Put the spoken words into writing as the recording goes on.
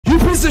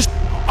pieces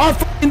of are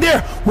fucking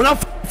there when I'm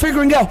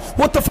figuring out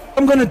what the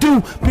I'm gonna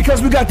do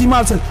because we got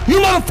demonetized. You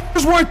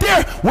motherfuckers weren't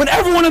there when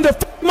everyone and their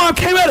mom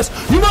came at us.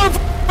 You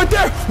motherfuckers weren't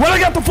there when I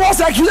got the false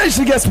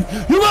accusation against me.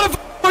 You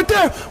motherfuckers weren't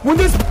there when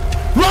this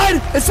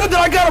lied and said that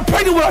I got her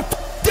pregnant when I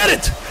did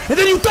it. And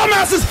then you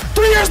dumbasses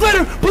 3 years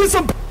later believe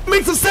some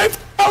makes the same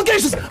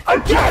allegations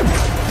again.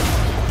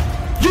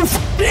 You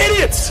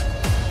idiots.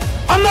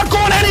 I'm not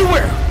going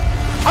anywhere.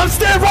 I'm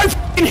staying right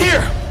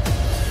here.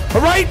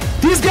 Alright?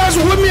 These guys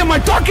were with me in my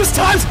darkest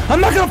times.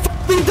 I'm not gonna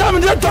leave them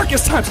in their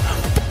darkest times.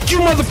 Fuck you,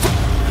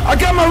 motherfucker. I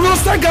got my real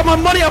estate, I got my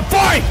money, I'm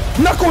fine.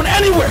 I'm not going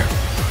anywhere.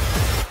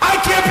 I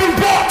can't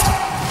be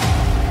bought.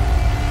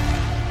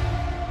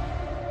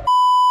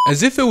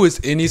 As if it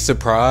was any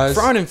surprise,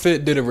 Fresh and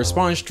Fit did a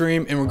response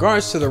stream in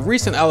regards to the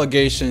recent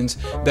allegations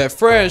that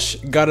Fresh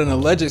got an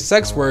alleged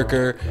sex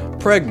worker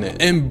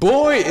pregnant. And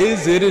boy,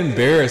 is it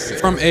embarrassing.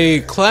 From a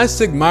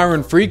classic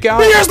Myron freakout,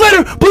 3 years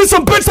later, believe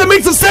some bitch that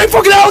makes the same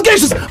fucking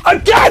allegations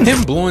again!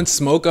 Him blowing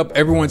smoke up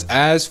everyone's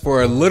ass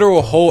for a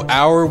literal whole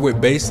hour with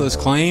baseless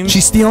claims.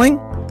 She's stealing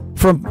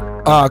from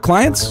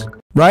clients,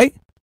 right?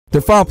 They're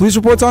filing police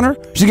reports on her.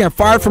 She's getting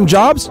fired from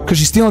jobs because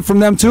she's stealing from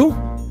them too.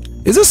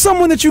 Is this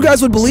someone that you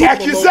guys would believe?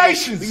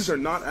 Accusations! These are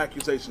not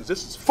accusations.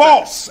 This is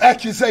false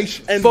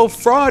accusations. And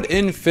both Fresh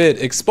and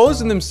Fit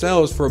exposing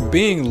themselves for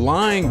being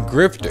lying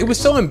grifters. It was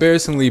so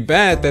embarrassingly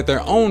bad that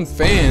their own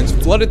fans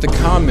flooded the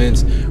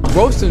comments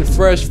roasting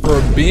Fresh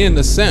for being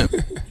the simp.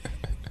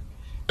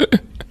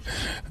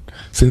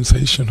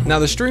 Sensational. Now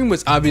the stream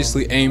was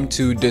obviously aimed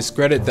to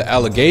discredit the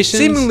allegations,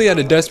 seemingly at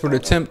a desperate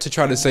attempt to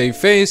try to save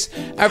face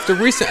after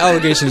recent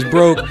allegations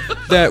broke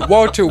that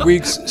Walter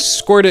Weeks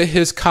squirted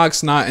his cock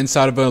snot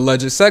inside of an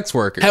alleged sex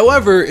worker.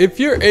 However, if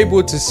you're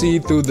able to see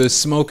through the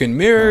smoke and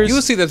mirrors,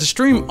 you'll see that the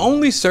stream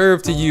only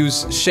served to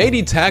use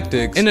shady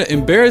tactics in an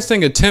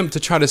embarrassing attempt to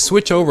try to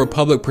switch over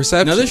public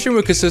perception. Now this stream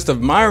would consist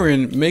of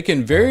Myron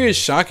making various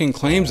shocking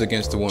claims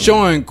against the woman,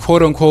 showing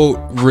quote-unquote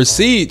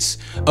receipts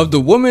of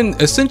the woman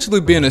essentially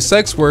being a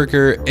sex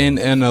worker and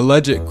an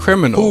alleged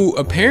criminal who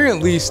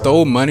apparently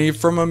stole money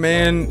from a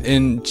man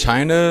in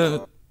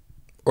China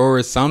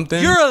or something.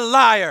 You're a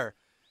liar!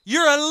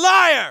 You're a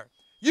liar!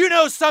 You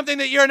know something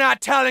that you're not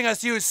telling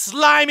us, you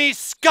slimy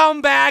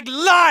scumbag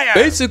liar!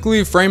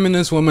 Basically framing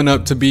this woman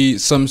up to be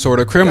some sort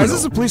of criminal. Guys,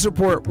 this is a police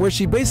report where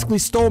she basically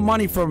stole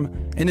money from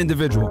an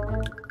individual.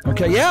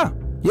 Okay, yeah.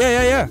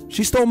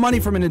 She stole money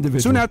from an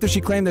individual. Soon after,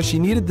 she claimed that she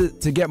needed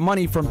to get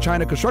money from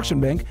China Construction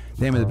Bank,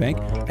 name of the bank,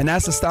 and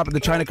asked to stop at the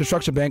China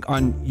Construction Bank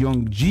on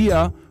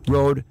Yongjia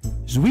Road,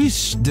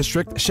 Zhuish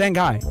District,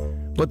 Shanghai.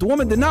 But the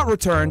woman did not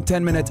return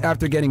 10 minutes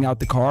after getting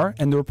out the car,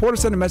 and the reporter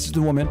sent a message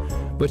to the woman,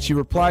 but she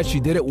replied she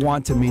didn't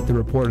want to meet the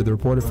reporter. The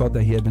reporter felt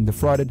that he had been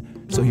defrauded,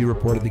 so he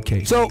reported the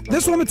case. So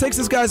this woman takes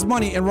this guy's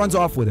money and runs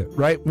off with it,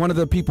 right? One of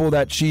the people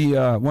that she,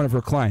 one of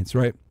her clients,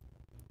 right?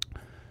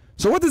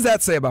 So what does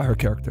that say about her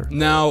character?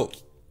 Now,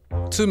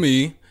 to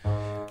me,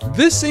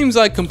 this seems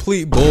like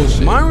complete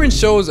bullshit. Myron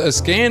shows a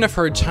scan of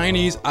her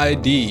Chinese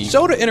ID,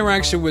 showed an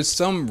interaction with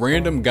some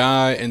random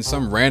guy and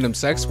some random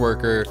sex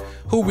worker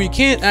who we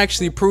can't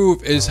actually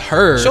prove is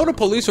her, showed a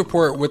police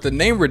report with the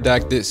name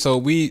redacted so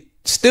we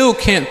still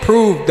can't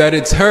prove that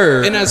it's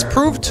her, and as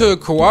proof to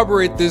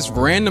corroborate this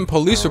random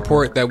police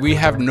report that we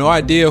have no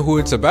idea who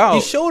it's about,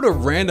 he showed a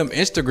random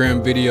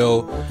Instagram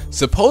video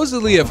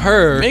supposedly of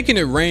her making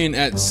it rain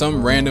at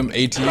some random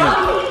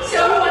ATM.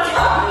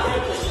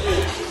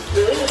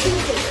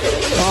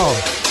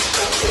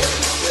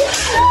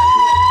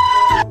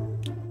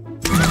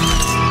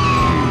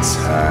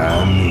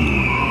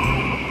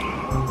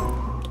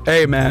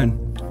 Hey, man.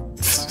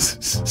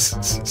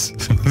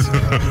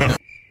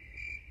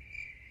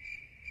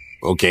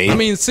 Okay. I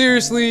mean,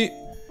 seriously,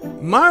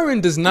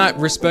 Myron does not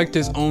respect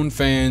his own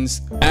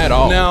fans at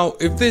all. Now,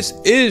 if this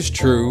is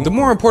true, the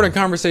more important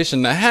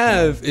conversation to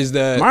have is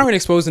that Myron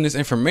exposing this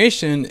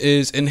information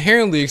is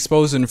inherently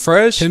exposing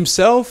Fresh,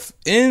 himself,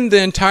 and the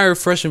entire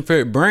Fresh and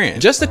Fit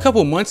brand. Just a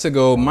couple months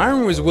ago,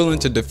 Myron was willing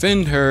to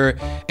defend her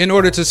in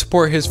order to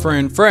support his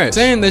friend Fresh,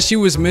 saying that she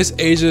was Miss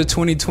Asia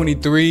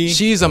 2023.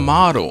 She's a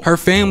model. Her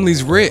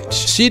family's rich.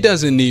 She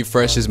doesn't need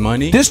Fresh's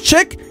money. This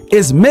chick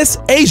is Miss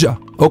Asia,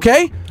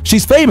 okay?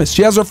 She's famous.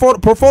 She has her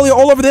portfolio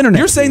all over the internet.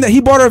 You're saying that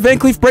he bought her a Van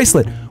Cleef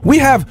bracelet. We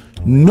have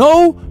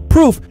no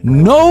proof.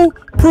 No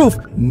proof.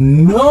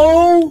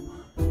 No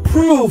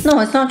proof. No,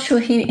 it's not true.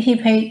 He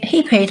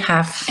paid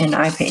half and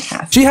I paid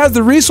half. She has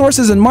the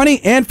resources and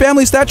money and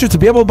family stature to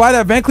be able to buy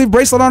that Van Cleef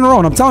bracelet on her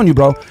own. I'm telling you,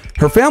 bro.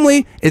 Her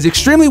family is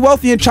extremely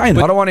wealthy in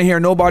China. I don't want to hear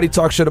nobody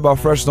talk shit about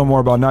Fresh no more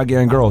about not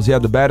getting girls. He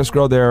had the baddest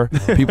girl there.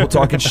 People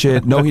talking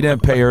shit. No, he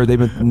didn't pay her.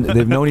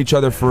 They've known each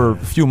other for a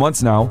few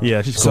months now.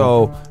 Yeah, she's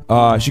cool.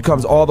 So she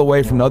comes all the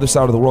way from the other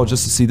side of the world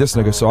just to see this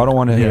nigga. So I don't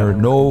want to hear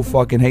no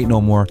fucking hate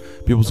no more.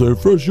 People say,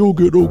 Fresh, you don't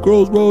get no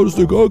girls, bro. This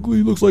nigga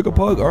ugly. Looks like a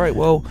pug. All right,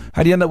 well,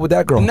 how do you end up with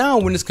that girl? Now,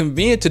 when it's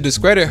convenient to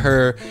discredit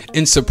her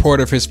in support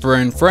of his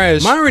friend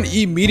Fresh, Myron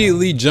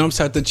immediately jumps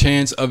at the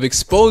chance of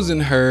exposing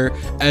her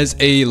as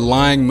a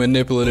lying,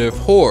 manipulative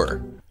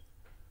whore.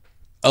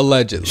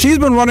 allegedly. She's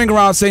been running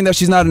around saying that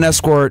she's not an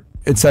escort,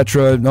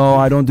 etc. No,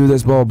 I don't do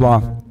this, blah, blah,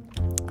 blah.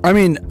 I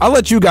mean, I'll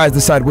let you guys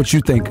decide what you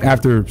think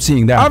after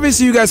seeing that.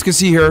 Obviously, you guys can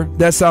see here,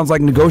 that sounds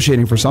like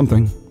negotiating for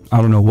something. I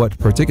don't know what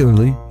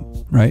particularly,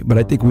 right? But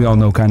I think we all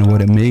know kind of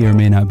what it may or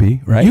may not be,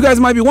 right? You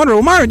guys might be wondering,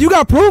 well, Myron, you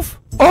got proof?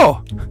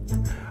 Oh,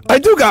 I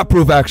do got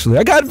proof, actually.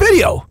 I got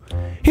video.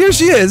 Here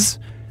she is,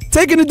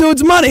 taking the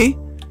dude's money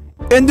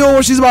and doing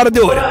what she's about to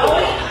do with it.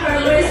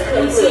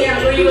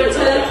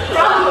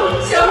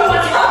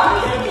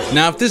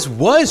 Now, if this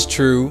was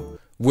true,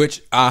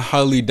 which I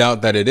highly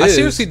doubt that it is, I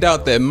seriously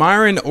doubt that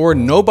Myron or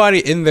nobody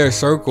in their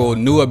circle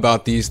knew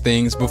about these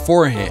things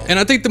beforehand. And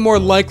I think the more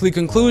likely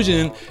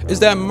conclusion is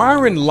that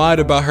Myron lied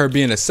about her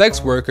being a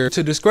sex worker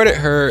to discredit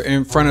her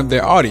in front of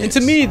their audience.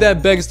 And to me,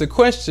 that begs the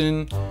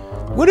question,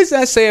 what does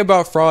that say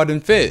about fraud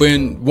and fit?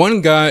 When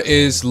one guy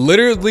is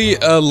literally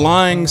a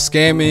lying,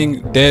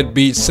 scamming,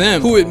 deadbeat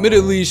simp who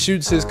admittedly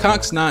shoots his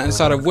cock snot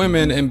inside of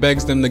women and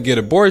begs them to get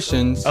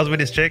abortions. I was with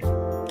this chick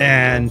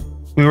and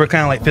we were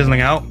kind of like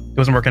fizzling out. It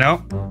wasn't working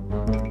out,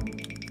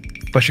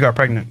 but she got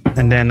pregnant.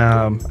 And then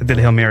I did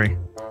a Hail Mary.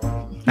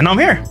 And now I'm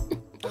here.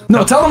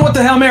 No, tell them what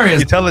the Hail Mary is.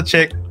 You tell the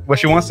chick what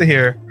she wants to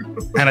hear,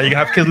 and you can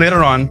have kids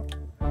later on,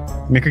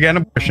 make her get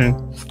an abortion.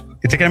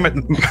 You take her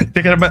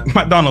to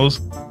McDonald's,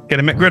 get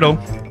a McGriddle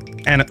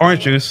and an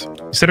orange juice,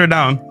 you sit her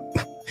down,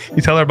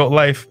 you tell her about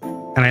life,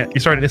 and you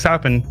started this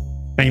happen.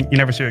 And you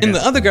never see her again. And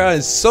the other guy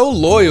is so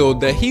loyal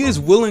that he is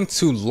willing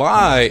to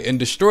lie and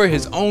destroy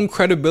his own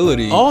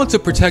credibility, all to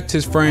protect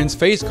his friend's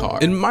face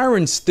card. And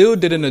Myron still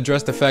didn't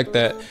address the fact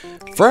that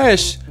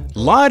Fresh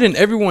lied in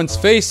everyone's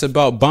face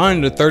about buying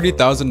the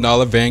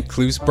 $30,000 Van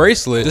Cleef's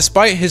bracelet,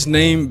 despite his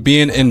name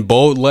being in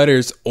bold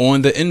letters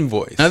on the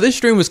invoice. Now, this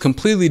stream was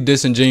completely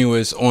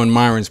disingenuous on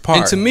Myron's part.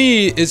 And to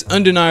me, it's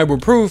undeniable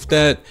proof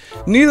that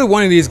neither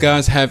one of these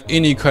guys have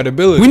any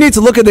credibility. We need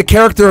to look at the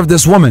character of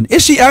this woman.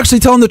 Is she actually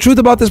telling the truth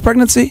about this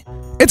pregnancy?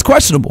 It's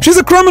questionable. She's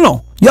a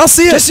criminal. Y'all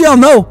see it? Just so y'all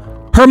know,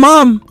 her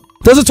mom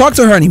doesn't talk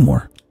to her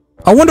anymore.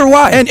 I wonder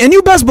why. And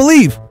you best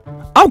believe,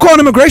 I'm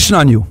calling immigration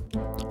on you.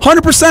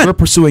 100%. We're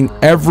pursuing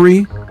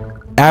every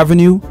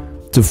avenue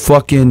to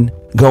fucking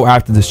go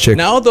after this chick.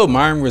 Now, although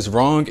Myron was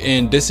wrong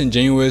and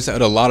disingenuous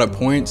at a lot of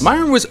points,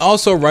 Myron was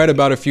also right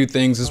about a few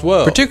things as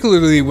well,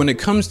 particularly when it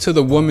comes to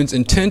the woman's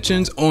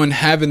intentions on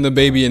having the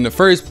baby in the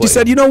first place. He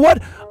said, you know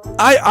what?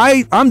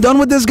 I'm done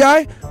with this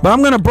guy, but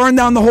I'm gonna burn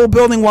down the whole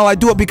building while I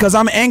do it because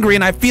I'm angry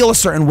and I feel a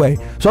certain way.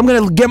 So I'm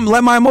gonna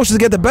let my emotions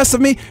get the best of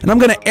me, and I'm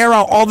gonna air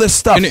out all this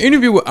stuff. In an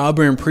interview with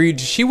abaandpreach,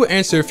 she would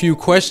answer a few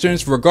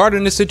questions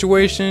regarding the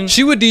situation.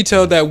 She would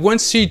detail that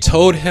once she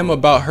told him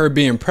about her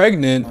being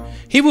pregnant,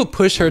 he would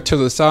push her to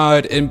the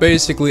side and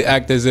basically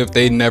act as if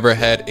they never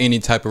had any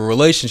type of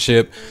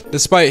relationship,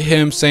 despite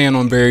him saying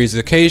on various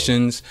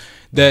occasions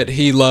that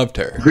he loved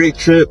her. Great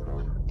trip.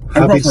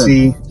 Happy to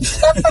see.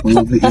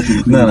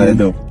 No, I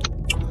don't.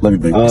 Love you,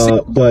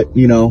 baby. But,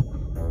 you know,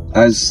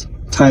 as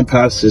time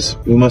passes,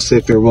 we must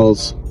say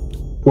farewells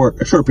for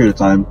a short period of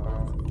time.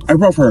 I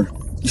love her.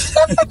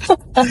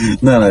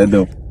 No, I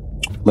don't.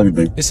 Love you,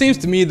 baby. It seems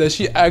to me that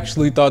she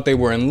actually thought they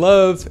were in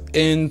love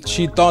and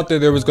she thought that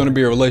there was going to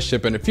be a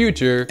relationship in the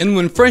future. And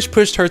when Fresh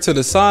pushed her to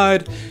the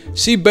side,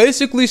 she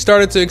basically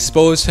started to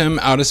expose him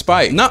out of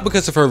spite. Not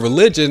because of her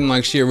religion,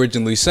 like she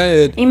originally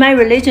said. In my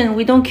religion,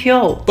 we don't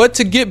kill. But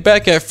to get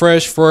back at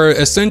Fresh for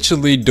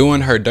essentially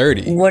doing her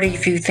dirty. What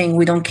if you think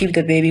we don't keep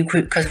the baby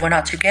because we're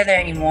not together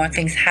anymore?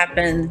 Things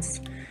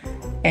happens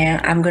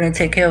and I'm going to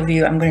take care of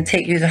you. I'm going to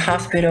take you to the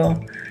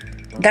hospital.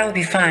 That would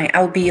be fine.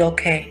 I would be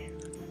okay.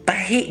 But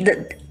he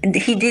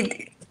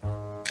did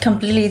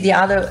completely the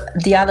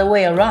other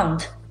way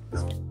around.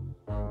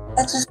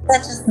 That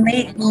just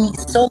made me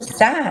so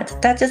sad.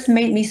 That just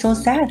made me so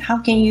sad. How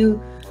can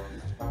you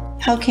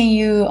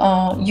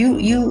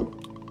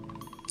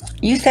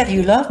you said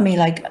you love me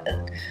like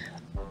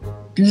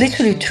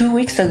literally 2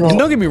 weeks ago. And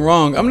don't get me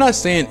wrong, I'm not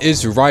saying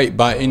it's right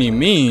by any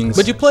means,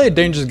 but you play a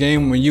dangerous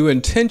game when you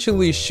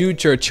intentionally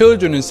shoot your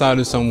children inside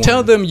of someone,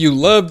 tell them you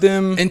love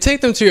them, and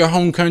take them to your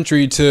home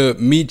country to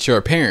meet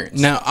your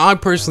parents. Now, I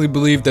personally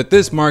believe that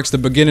this marks the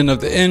beginning of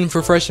the end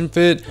for Fresh and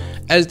Fit,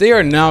 as they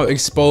are now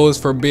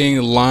exposed for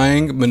being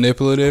lying,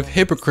 manipulative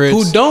hypocrites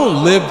who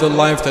don't live the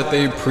life that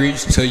they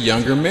preach to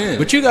younger men.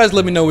 But you guys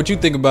let me know what you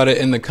think about it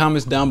in the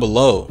comments down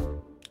below.